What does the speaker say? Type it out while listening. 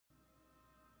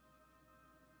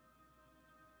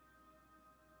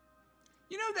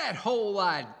You know that whole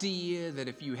idea that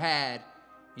if you had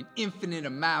an infinite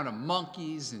amount of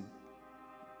monkeys and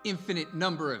infinite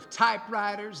number of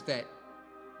typewriters, that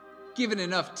given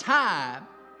enough time,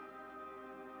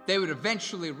 they would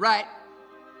eventually write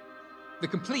the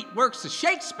complete works of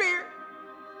Shakespeare?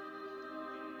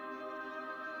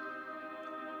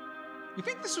 You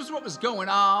think this was what was going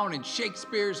on in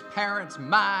Shakespeare's parents'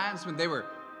 minds when they were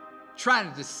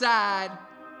trying to decide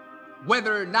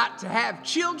whether or not to have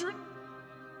children?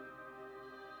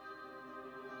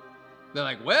 They're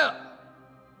like, well,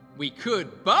 we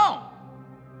could bone,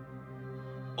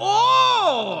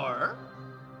 or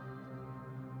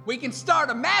we can start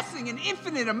amassing an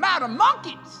infinite amount of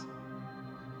monkeys.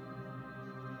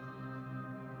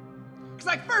 Because,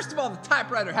 like, first of all, the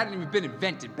typewriter hadn't even been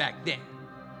invented back then.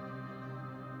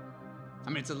 I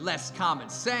mean, it's a less common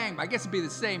saying, but I guess it'd be the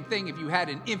same thing if you had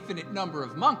an infinite number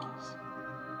of monkeys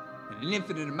and an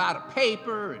infinite amount of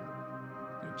paper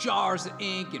and jars of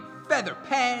ink and feather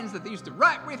pens that they used to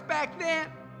write with back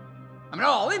then. I mean,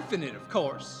 all infinite, of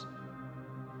course.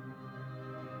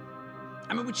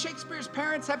 I mean, would Shakespeare's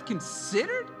parents have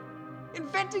considered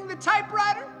inventing the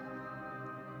typewriter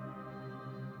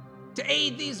to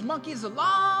aid these monkeys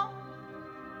along?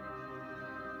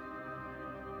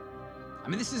 I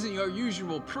mean, this isn't your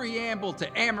usual preamble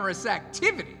to amorous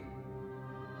activity.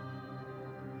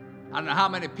 I don't know how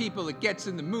many people it gets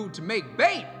in the mood to make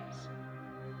babies.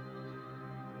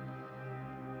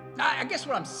 I guess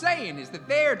what I'm saying is that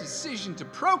their decision to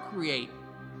procreate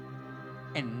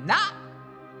and not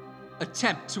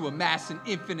attempt to amass an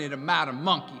infinite amount of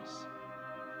monkeys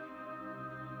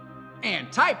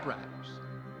and typewriters,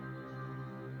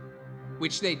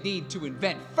 which they need to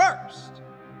invent first,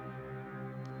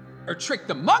 or trick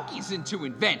the monkeys into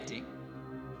inventing,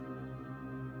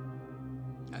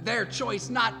 their choice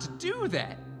not to do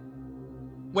that,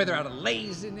 whether out of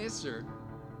laziness or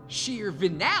sheer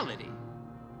venality,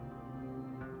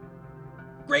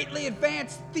 greatly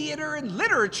advanced theater and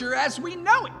literature as we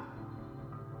know it.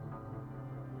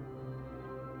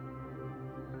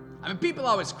 I mean, people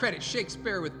always credit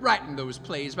Shakespeare with writing those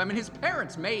plays, but I mean, his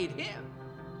parents made him.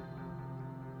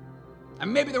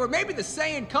 And maybe the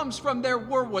saying comes from there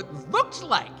were what looked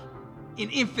like an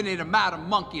infinite amount of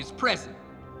monkeys present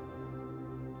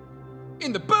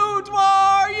in the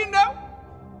boudoir, you know,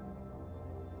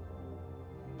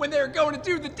 when they were going to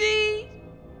do the deed.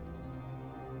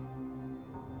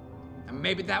 And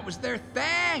maybe that was their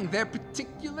thing, their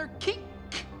particular kink.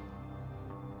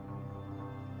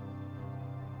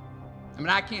 I mean,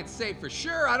 I can't say for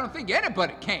sure. I don't think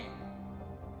anybody can.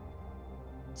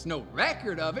 There's no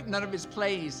record of it. None of his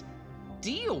plays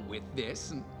deal with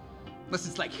this, unless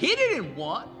it's like hidden in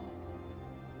one.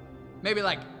 Maybe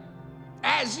like,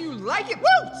 As You Like It.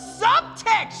 Woo!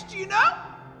 Subtext, you know?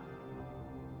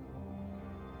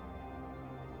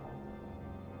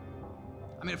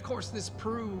 I mean, of course, this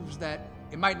proves that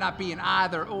it might not be an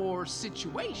either-or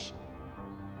situation.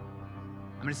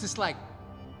 I mean, it's just like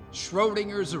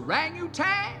Schrodinger's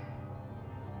orangutan.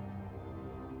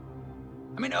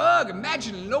 I mean, ugh,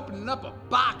 imagine opening up a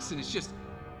box and it's just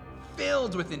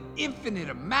filled with an infinite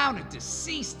amount of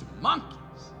deceased monkeys.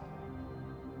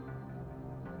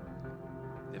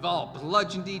 They've all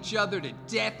bludgeoned each other to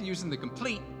death using the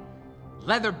complete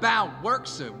leather-bound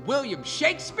works of William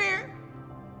Shakespeare.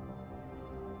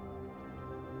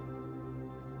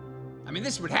 I mean,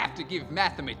 this would have to give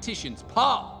mathematicians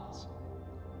pause,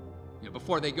 you know,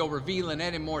 before they go revealing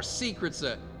any more secrets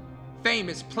of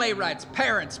famous playwrights'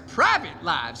 parents' private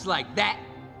lives like that.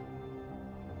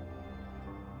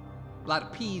 A lot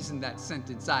of P's in that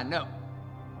sentence, I know.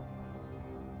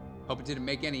 Hope it didn't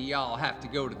make any of y'all have to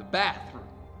go to the bathroom.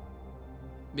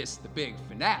 Missed the big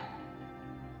finale.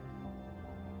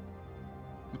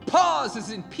 Pause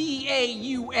is in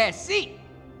P-A-U-S-E.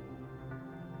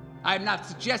 I am not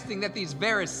suggesting that these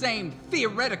very same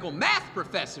theoretical math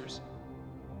professors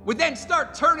would then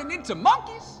start turning into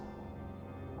monkeys,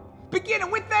 beginning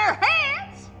with their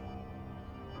hands.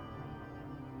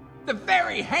 The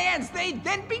very hands they'd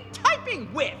then be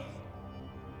typing with.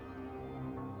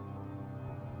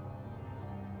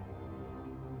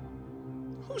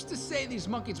 Who's to say these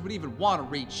monkeys would even want to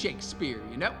read Shakespeare,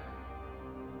 you know?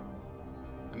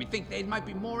 I mean, think they might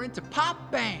be more into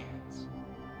pop bands.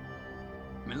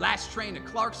 I mean, Last Train to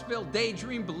Clarksville,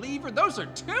 Daydream Believer, those are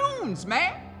tunes,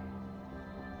 man.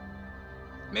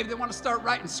 Maybe they want to start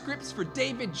writing scripts for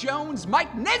David Jones,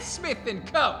 Mike Nesmith, and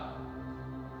co.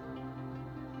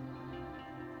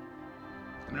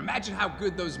 I mean, imagine how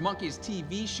good those Monkeys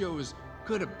TV shows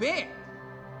could have been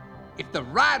if the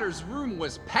writer's room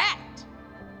was packed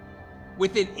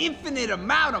with an infinite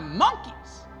amount of monkeys.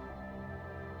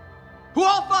 who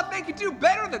all thought they could do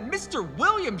better than Mr.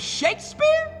 William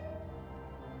Shakespeare?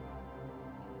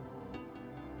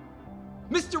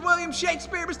 Mr. William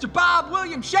Shakespeare, Mr. Bob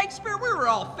William Shakespeare, we were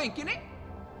all thinking it.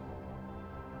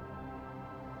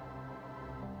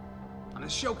 And the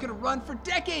show could have run for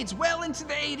decades, well into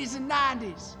the 80s and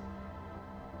 90s.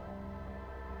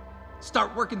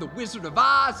 Start working the Wizard of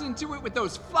Oz into it with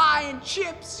those flying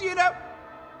chips, you know?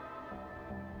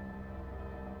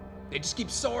 They just keep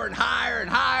soaring higher and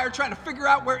higher, trying to figure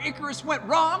out where Icarus went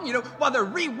wrong, you know, while they're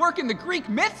reworking the Greek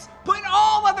myths, putting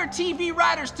all other TV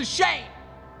writers to shame.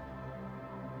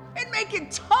 And making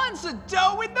tons of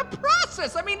dough in the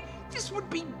process. I mean, this would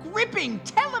be gripping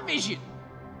television.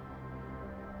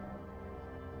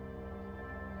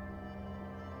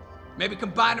 Maybe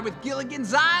combine it with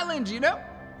Gilligan's Island, you know?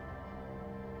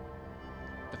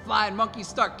 The flying monkeys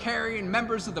start carrying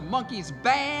members of the Monkeys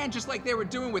band, just like they were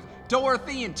doing with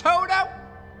Dorothy and Toto.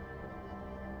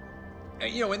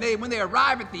 And, you know, when they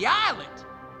arrive at the island,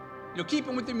 you know,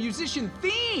 keeping with the musician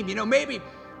theme, you know, maybe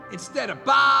instead of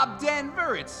Bob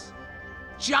Denver, it's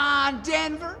John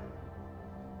Denver.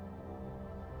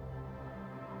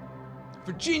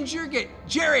 For Ginger, get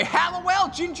Jerry Halliwell,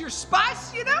 Ginger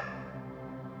Spice, you know?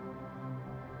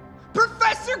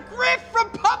 Professor Griff from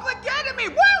Public Enemy,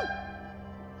 woo!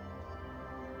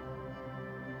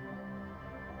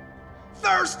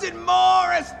 Thurston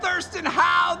Moore as Thurston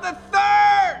Howe the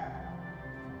Third.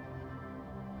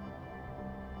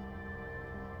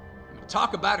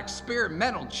 Talk about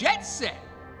experimental jet set.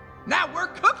 Now we're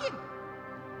cooking.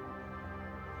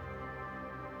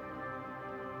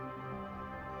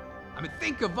 I mean,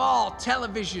 think of all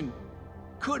television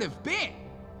could have been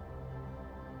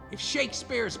if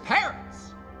Shakespeare's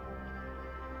parents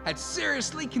had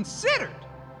seriously considered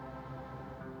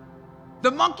the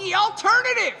monkey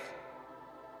alternative.